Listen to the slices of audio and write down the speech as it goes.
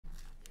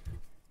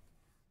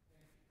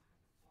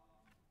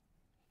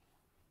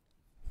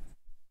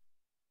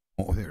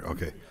Oh, there.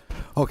 Okay.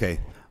 Okay.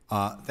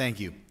 Thank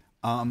you.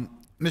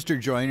 Mr.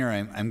 Joyner,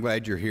 I'm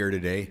glad you're here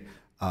today.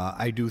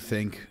 I do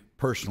think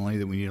personally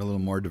that we need a little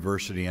more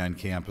diversity on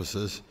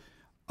campuses.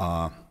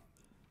 I'd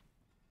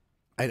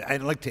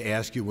like to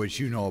ask you what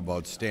you know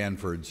about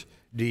Stanford's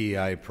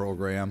DEI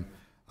program.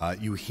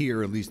 You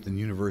hear, at least in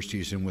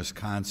universities in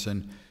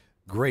Wisconsin,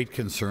 great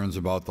concerns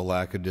about the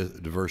lack of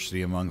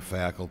diversity among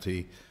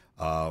faculty,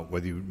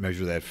 whether you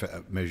measure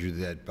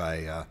that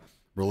by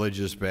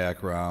religious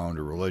background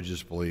or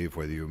religious belief,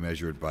 whether you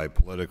measure it by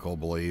political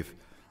belief.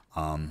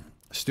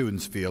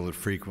 Students feel that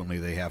frequently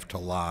they have to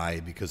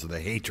lie because of the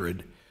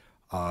hatred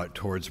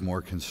towards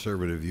more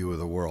conservative view of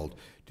the world.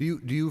 Do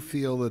you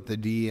feel that the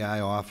DEI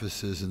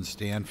offices in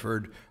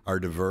Stanford are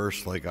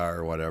diverse, like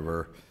our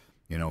whatever,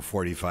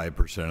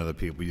 45% of the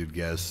people you'd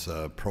guess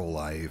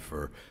pro-life,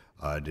 or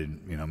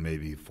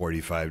maybe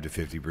 45 to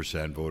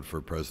 50% vote for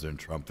President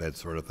Trump, that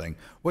sort of thing?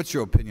 What's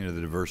your opinion of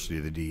the diversity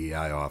of the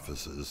DEI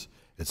offices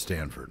at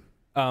Stanford?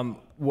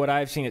 What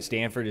I've seen at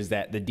Stanford is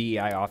that the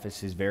DEI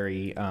office is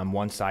very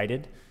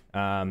one-sided.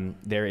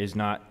 There is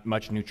not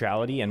much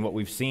neutrality, and what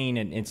we've seen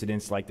in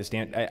incidents like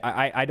the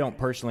I don't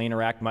personally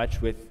interact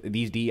much with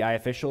these DEI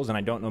officials, and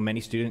I don't know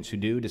many students who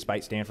do,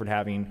 despite Stanford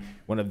having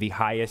one of the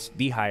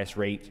highest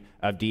rate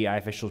of DEI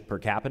officials per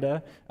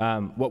capita.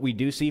 What we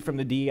do see from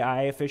the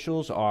DEI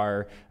officials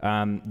are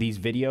these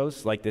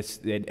videos, like this,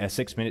 a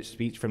 6-minute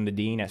speech from the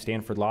dean at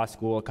Stanford Law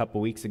School a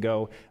couple weeks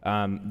ago,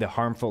 the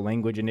harmful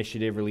language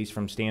initiative released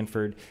from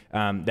Stanford,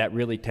 that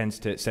really tends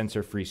to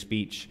censor free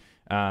speech.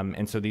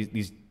 And so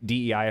these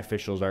DEI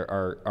officials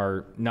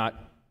are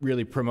not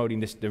really promoting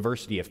this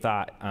diversity of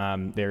thought.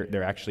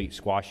 They're actually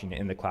squashing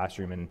it in the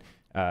classroom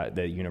and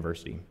the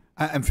university.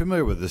 I'm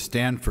familiar with the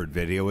Stanford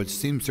video. It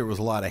seems there was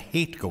a lot of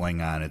hate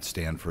going on at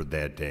Stanford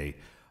that day.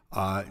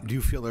 Do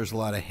you feel there's a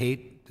lot of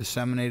hate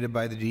disseminated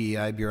by the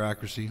DEI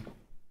bureaucracy?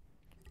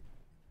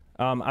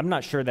 I'm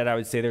not sure that I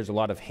would say there's a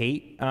lot of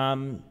hate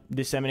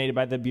disseminated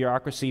by the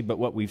bureaucracy, but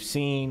what we've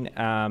seen,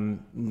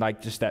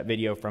 like just that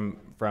video from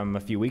a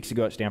few weeks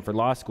ago at Stanford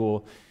Law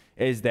School,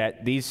 is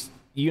that these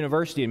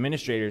university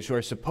administrators who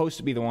are supposed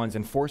to be the ones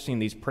enforcing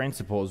these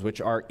principles,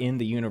 which are in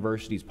the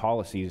university's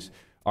policies,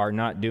 are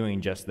not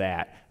doing just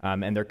that.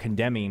 And they're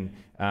condemning,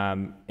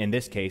 in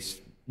this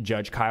case,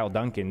 Judge Kyle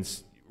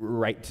Duncan's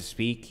right to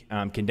speak,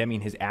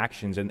 condemning his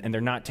actions, and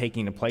they're not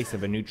taking the place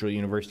of a neutral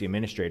university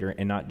administrator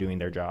and not doing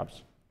their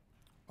jobs.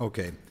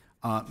 Okay.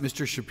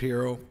 Mr.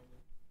 Shapiro,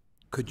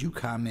 could you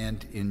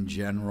comment in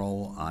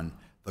general on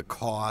the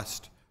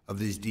cost of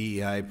these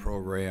DEI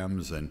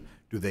programs, and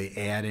do they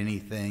add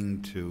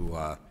anything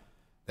to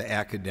the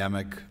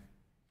academic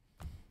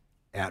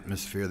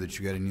atmosphere that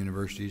you get in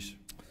universities?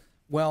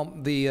 Well,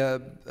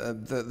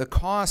 the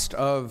cost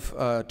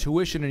of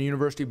tuition in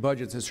university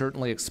budgets has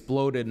certainly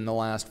exploded in the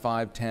last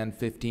 5, 10,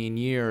 15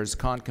 years,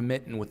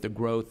 concomitant with the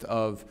growth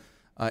of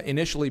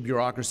initially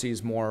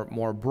bureaucracies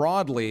more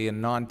broadly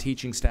and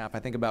non-teaching staff. I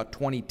think about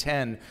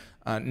 2010,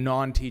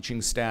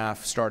 non-teaching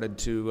staff started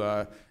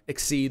to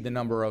exceed the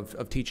number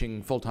of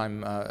teaching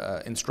full-time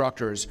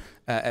instructors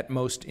at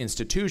most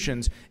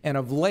institutions. And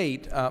of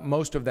late,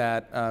 most of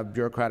that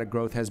bureaucratic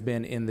growth has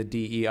been in the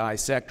DEI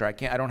sector.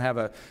 I don't have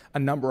a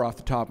number off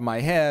the top of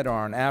my head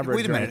or an average.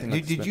 Wait a minute. Or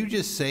Did you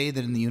just say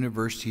that in the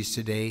universities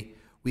today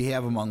we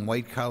have among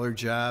white-collar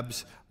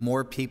jobs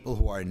more people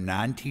who are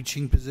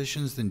non-teaching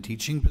positions than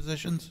teaching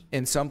positions?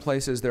 In some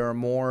places, there are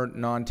more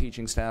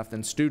non-teaching staff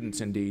than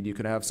students, indeed. You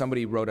could have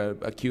somebody wrote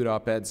a cute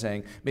op-ed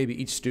saying maybe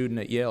each student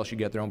at Yale should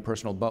get their own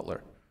personal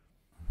butler.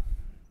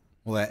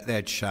 Well,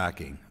 that's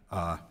shocking.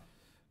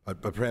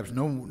 But perhaps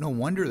no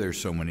wonder there's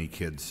so many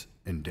kids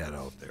in debt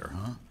out there,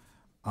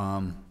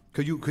 huh?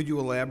 Could you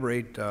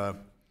elaborate a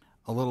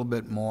little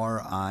bit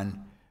more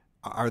on,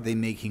 are they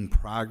making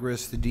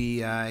progress, the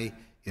DEI,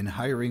 in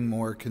hiring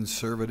more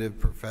conservative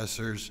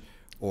professors,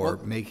 or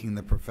making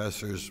the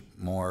professors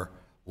more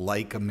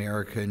like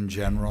America in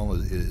general? Are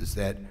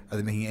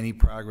they making any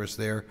progress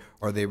there,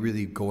 or are they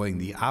really going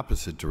the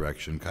opposite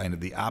direction, kind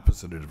of the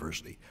opposite of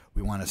diversity?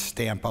 We want to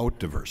stamp out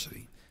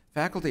diversity.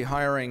 Faculty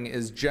hiring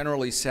is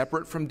generally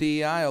separate from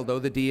DEI, although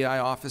the DEI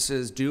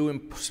offices do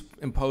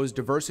impose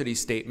diversity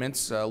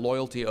statements,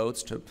 loyalty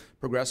oaths to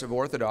progressive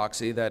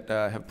orthodoxy that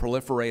have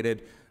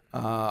proliferated.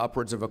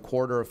 Upwards of a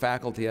quarter of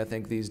faculty, I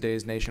think, these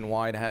days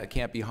nationwide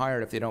can't be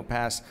hired if they don't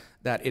pass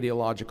that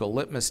ideological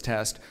litmus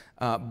test.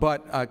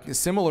 But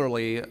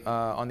similarly,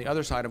 on the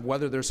other side of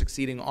whether they're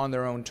succeeding on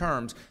their own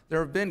terms, there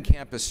have been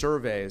campus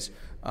surveys.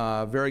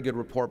 Very good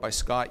report by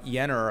Scott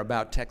Yenner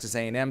about Texas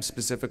A&M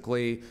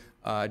specifically.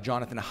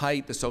 Jonathan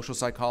Haidt, the social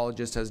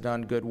psychologist, has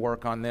done good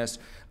work on this.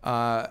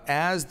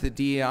 As the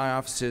DEI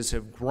offices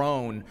have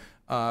grown,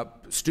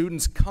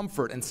 students'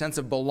 comfort and sense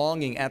of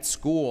belonging at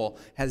school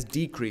has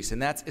decreased,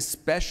 and that's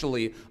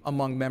especially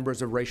among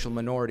members of racial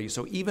minorities.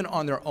 So even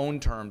on their own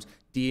terms,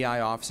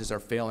 DEI offices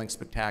are failing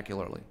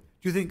spectacularly.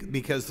 Do you think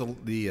because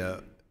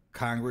the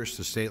Congress,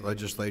 the state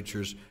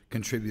legislatures,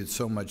 contribute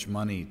so much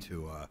money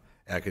to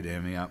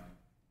academia,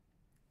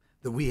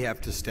 that we have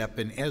to step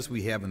in, as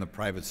we have in the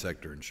private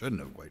sector, and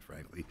shouldn't have, quite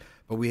frankly,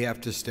 but we have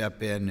to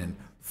step in and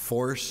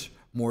force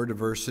more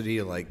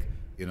diversity, like,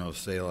 you know,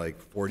 say like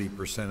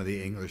 40% of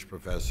the English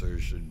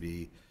professors should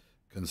be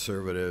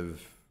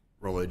conservative,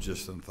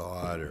 religious in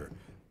thought, or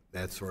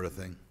that sort of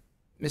thing?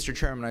 Mr.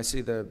 Chairman, I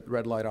see the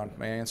red light on.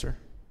 May I answer?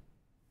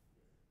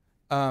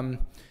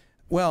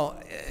 Well,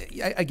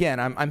 again,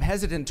 I'm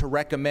hesitant to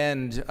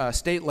recommend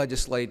state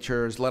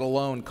legislatures, let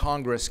alone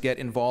Congress, get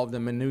involved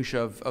in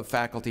minutia of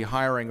faculty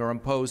hiring or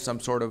impose some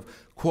sort of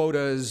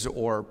quotas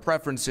or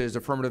preferences,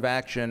 affirmative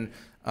action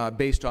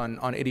based on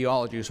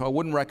ideology. So I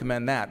wouldn't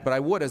recommend that. But I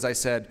would, as I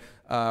said,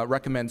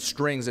 recommend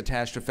strings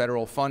attached to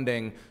federal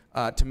funding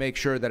to make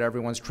sure that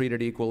everyone's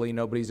treated equally,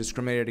 nobody's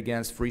discriminated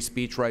against, free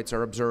speech rights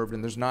are observed,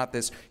 and there's not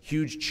this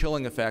huge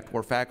chilling effect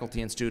where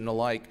faculty and student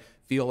alike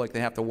feel like they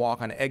have to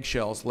walk on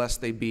eggshells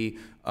lest they be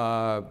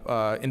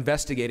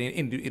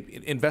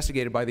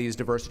investigated by these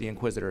diversity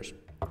inquisitors.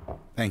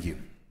 Thank you.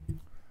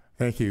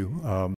 Thank you.